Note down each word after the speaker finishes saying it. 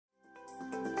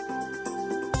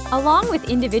Along with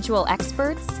individual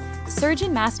experts,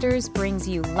 SurgeonMasters brings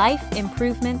you life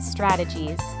improvement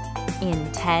strategies in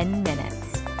 10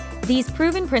 minutes. These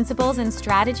proven principles and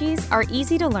strategies are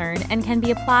easy to learn and can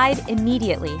be applied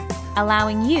immediately,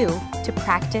 allowing you to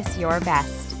practice your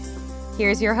best.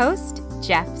 Here's your host,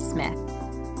 Jeff Smith.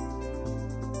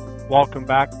 Welcome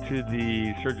back to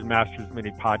the SurgeonMasters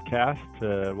mini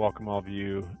podcast. Welcome all of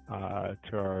you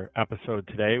to our episode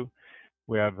today.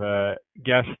 We have a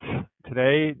guest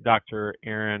today, Dr.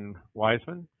 Errin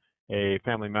Weisman, a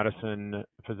family medicine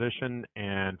physician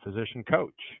and physician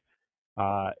coach.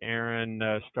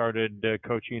 Errin started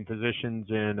coaching physicians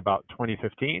in about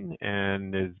 2015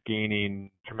 and is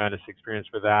gaining tremendous experience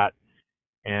with that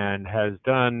and has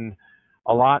done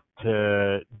a lot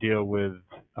to deal with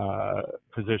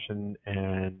physician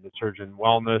and surgeon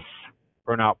wellness,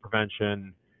 burnout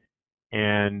prevention,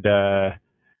 and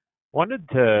wanted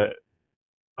to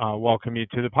welcome you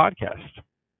to the podcast.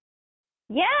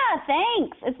 Yeah,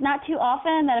 thanks. It's not too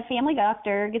often that a family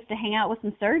doctor gets to hang out with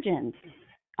some surgeons.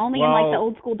 Only in like the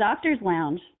old school doctor's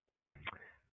lounge.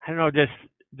 I don't know, just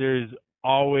there's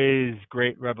always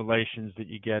great revelations that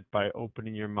you get by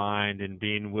opening your mind and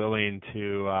being willing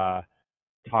to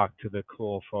talk to the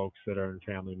cool folks that are in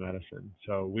family medicine.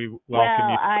 So we welcome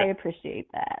you. I appreciate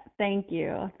that. Thank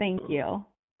you. Thank you.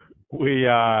 We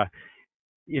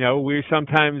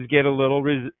sometimes get a little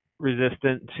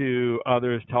resistant to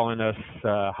others telling us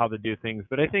how to do things,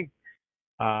 but I think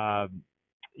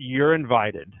you're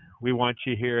invited. We want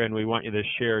you here and we want you to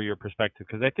share your perspective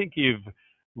because I think you've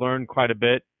learned quite a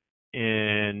bit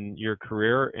in your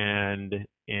career and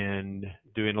in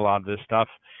doing a lot of this stuff.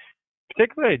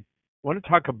 Particularly, I want to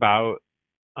talk about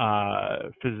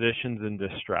physicians in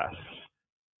distress,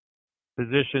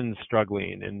 physicians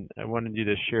struggling, and I wanted you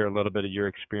to share a little bit of your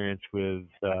experience with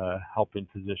helping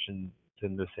physicians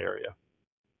in this area.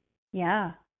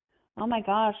 Yeah. Oh my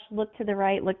gosh, look to the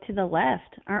right, look to the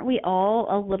left. Aren't we all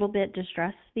a little bit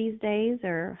distressed these days,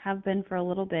 or have been for a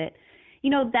little bit?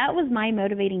 That was my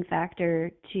motivating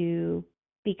factor to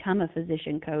become a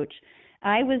physician coach.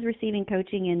 I was receiving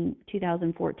coaching in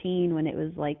 2014 when it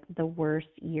was like the worst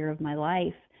year of my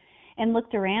life, and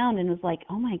looked around and was like,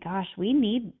 oh my gosh, we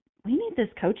need this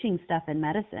coaching stuff in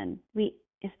medicine.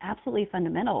 It's absolutely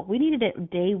fundamental. We needed it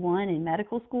day one in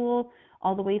medical school,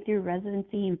 all the way through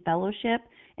residency and fellowship,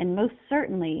 and most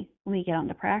certainly when we get out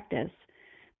into practice.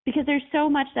 Because there's so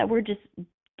much that we're just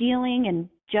dealing and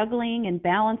juggling and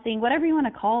balancing, whatever you want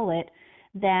to call it,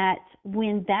 that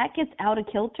when that gets out of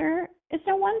kilter, it's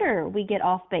no wonder we get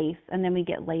off base and then we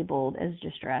get labeled as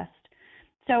distressed.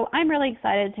 So I'm really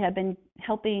excited to have been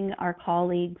helping our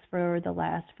colleagues for the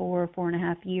last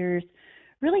 4.5 years,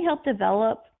 really help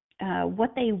develop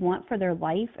what they want for their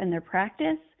life and their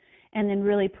practice, and then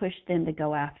really push them to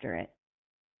go after it.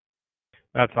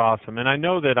 That's awesome. And I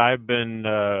know that I've been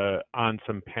on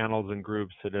some panels and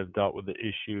groups that have dealt with the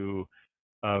issue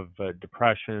of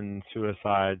depression,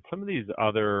 suicide, some of these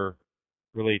other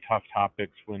really tough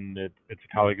topics when it's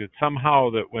a colleague. It's somehow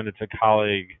that when it's a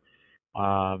colleague,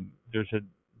 there's a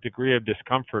degree of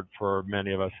discomfort for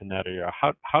many of us in that area.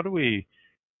 How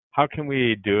can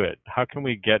we do it? How can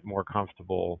we get more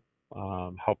comfortable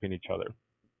helping each other?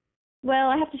 Well,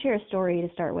 I have to share a story to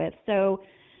start with. So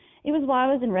it was while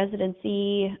I was in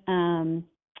residency.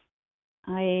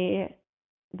 I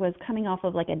was coming off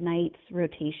of like a night's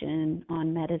rotation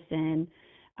on medicine.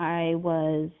 I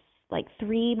was like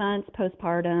 3 months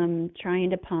postpartum, trying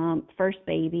to pump, first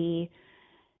baby,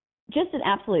 just an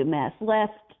absolute mess.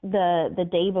 Left the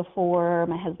day before,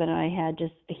 my husband and I had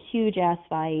just a huge ass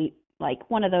fight, like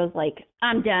one of those like,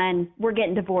 I'm done, we're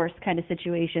getting divorced kind of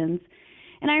situations.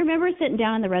 And I remember sitting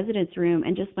down in the residence room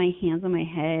and just my hands on my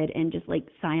head and just like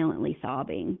silently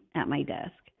sobbing at my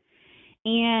desk.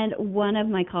 And one of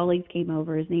my colleagues came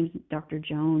over, his name's Dr.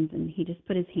 Jones, and he just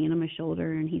put his hand on my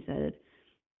shoulder and he said,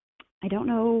 I don't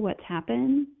know what's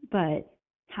happened, but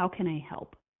how can I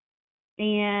help?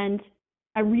 And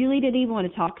I really didn't even want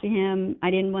to talk to him. I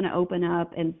didn't want to open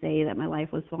up and say that my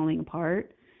life was falling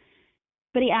apart.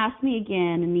 But he asked me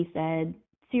again and he said,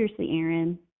 seriously,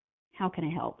 Errin, how can I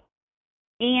help?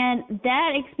 And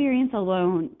that experience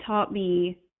alone taught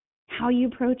me how you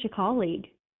approach a colleague.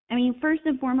 I mean, first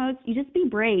and foremost, you just be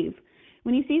brave.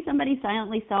 When you see somebody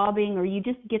silently sobbing, or you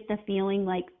just get the feeling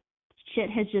like shit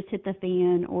has just hit the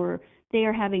fan, or they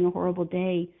are having a horrible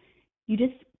day, you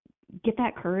just get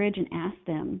that courage and ask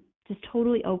them, just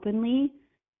totally openly,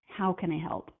 how can I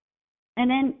help? And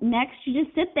then next, you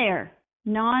just sit there,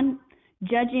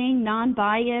 non-judging,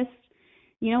 non-biased,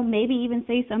 maybe even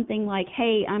say something like,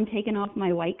 hey, I'm taking off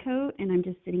my white coat and I'm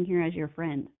just sitting here as your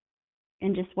friend,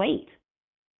 and just wait.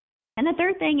 And the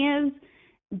third thing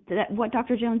is, what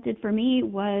Dr. Jones did for me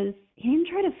was he didn't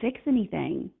try to fix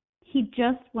anything. He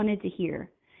just wanted to hear.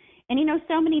 And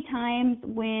so many times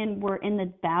when we're in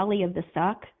the valley of the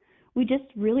suck, we just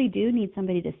really do need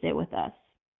somebody to sit with us,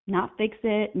 not fix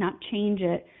it, not change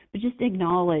it, but just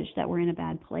acknowledge that we're in a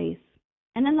bad place.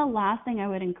 And then the last thing I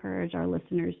would encourage our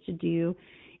listeners to do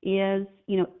is,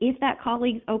 if that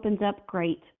colleague opens up,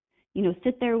 great.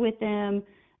 Sit there with them,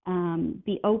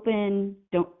 be open,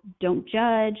 don't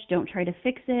judge, don't try to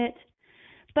fix it.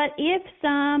 But if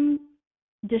some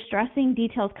distressing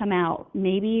details come out,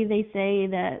 maybe they say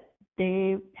that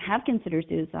they have considered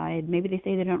suicide, maybe they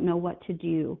say they don't know what to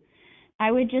do,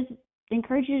 I would just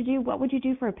encourage you to do, what would you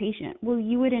do for a patient? Well,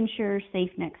 you would ensure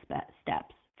safe next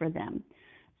steps for them.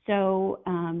 So,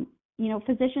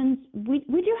 physicians, we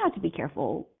do have to be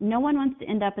careful. No one wants to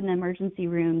end up in the emergency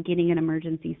room getting an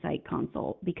emergency site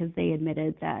consult because they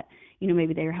admitted that,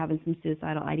 maybe they were having some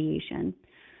suicidal ideation.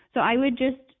 So I would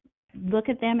just look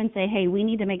at them and say, hey, we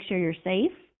need to make sure you're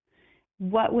safe.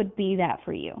 What would be that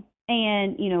for you?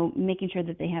 And, making sure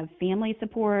that they have family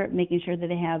support, making sure that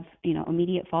they have,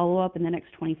 immediate follow-up in the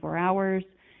next 24 hours.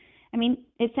 I mean,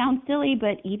 it sounds silly,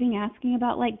 but even asking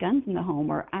about like guns in the home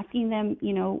or asking them,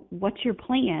 what's your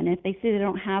plan? If they say they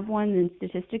don't have one, then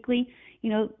statistically,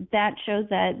 that shows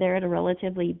that they're at a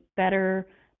relatively better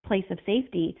place of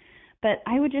safety. But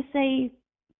I would just say,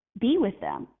 be with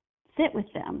them, sit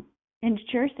with them,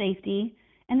 ensure safety,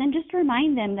 and then just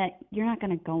remind them that you're not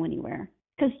going to go anywhere.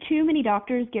 Because too many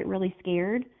doctors get really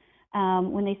scared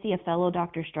when they see a fellow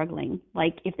doctor struggling.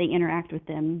 Like if they interact with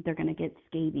them, they're going to get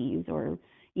scabies or,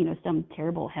 some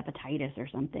terrible hepatitis or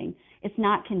something. It's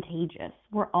not contagious.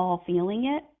 We're all feeling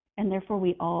it, and therefore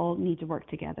we all need to work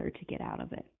together to get out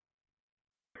of it.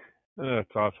 That's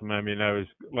awesome. I mean, I was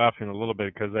laughing a little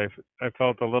bit because I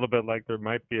felt a little bit like there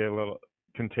might be a little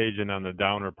contagion on the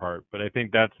downer part, but I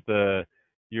think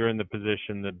you're in the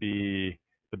position to be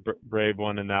the brave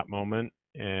one in that moment,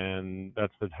 and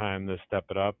that's the time to step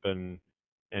it up and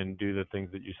do the things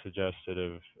that you suggested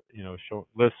of,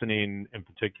 listening in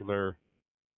particular,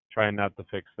 trying not to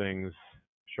fix things,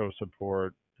 show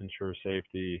support, ensure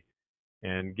safety,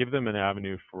 and give them an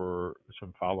avenue for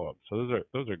some follow-up. So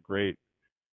those are great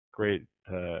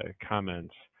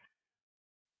comments.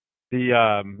 The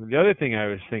other thing I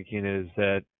was thinking is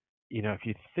that, if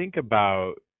you think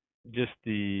about just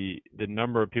the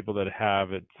number of people that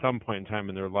have at some point in time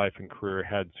in their life and career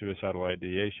had suicidal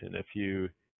ideation, if you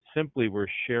simply were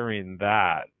sharing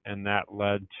that and that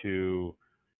led to,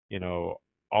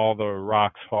 all the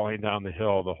rocks falling down the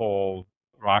hill, the whole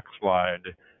rock slide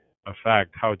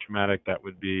effect, how traumatic that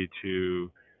would be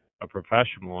to a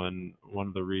professional, and one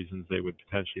of the reasons they would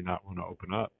potentially not want to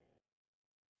open up.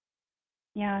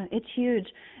 Yeah, it's huge.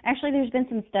 Actually, there's been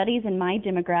some studies in my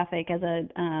demographic as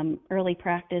a early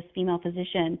practice female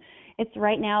physician. It's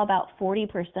right now about 40%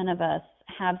 of us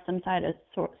have some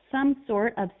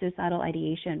sort of suicidal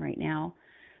ideation right now.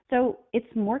 So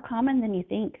it's more common than you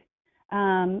think.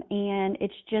 And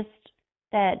it's just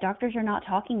that doctors are not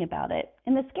talking about it.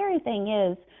 And the scary thing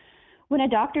is, when a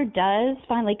doctor does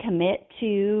finally commit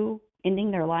to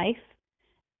ending their life,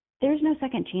 there's no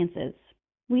second chances.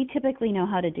 We typically know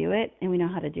how to do it, and we know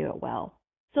how to do it well.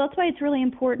 So that's why it's really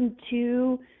important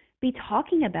to be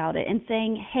talking about it and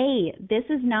saying, hey, this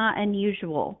is not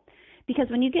unusual. Because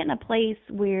when you get in a place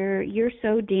where you're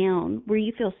so down, where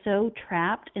you feel so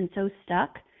trapped and so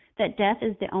stuck that death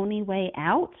is the only way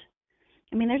out,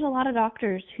 I mean, there's a lot of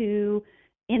doctors who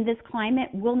in this climate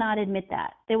will not admit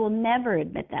that. They will never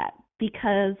admit that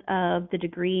because of the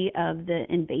degree of the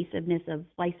invasiveness of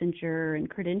licensure and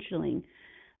credentialing.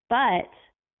 But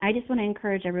I just want to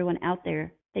encourage everyone out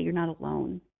there that you're not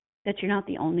alone, that you're not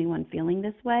the only one feeling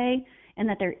this way, and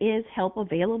that there is help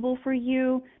available for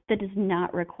you that does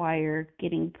not require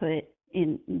getting put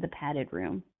in the padded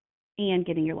room and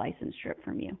getting your license stripped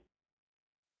from you.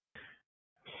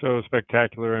 So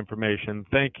spectacular information.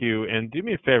 Thank you. And do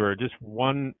me a favor, just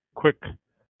one quick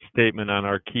statement on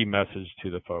our key message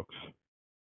to the folks.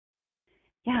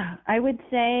 Yeah, I would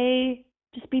say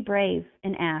just be brave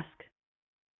and ask.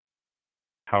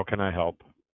 How can I help?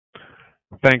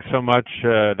 Thanks so much,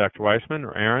 Dr. Weisman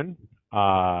or Errin.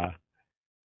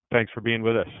 Thanks for being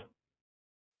with us.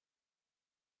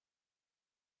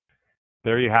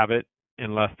 There you have it.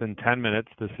 In less than 10 minutes,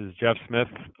 this is Jeff Smith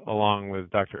along with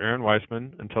Dr. Errin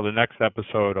Weisman. Until the next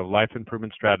episode of Life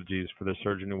Improvement Strategies for the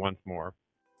Surgeon Who Wants More.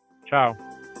 Ciao.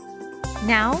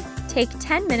 Now, take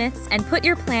 10 minutes and put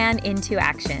your plan into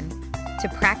action to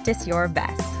practice your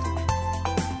best.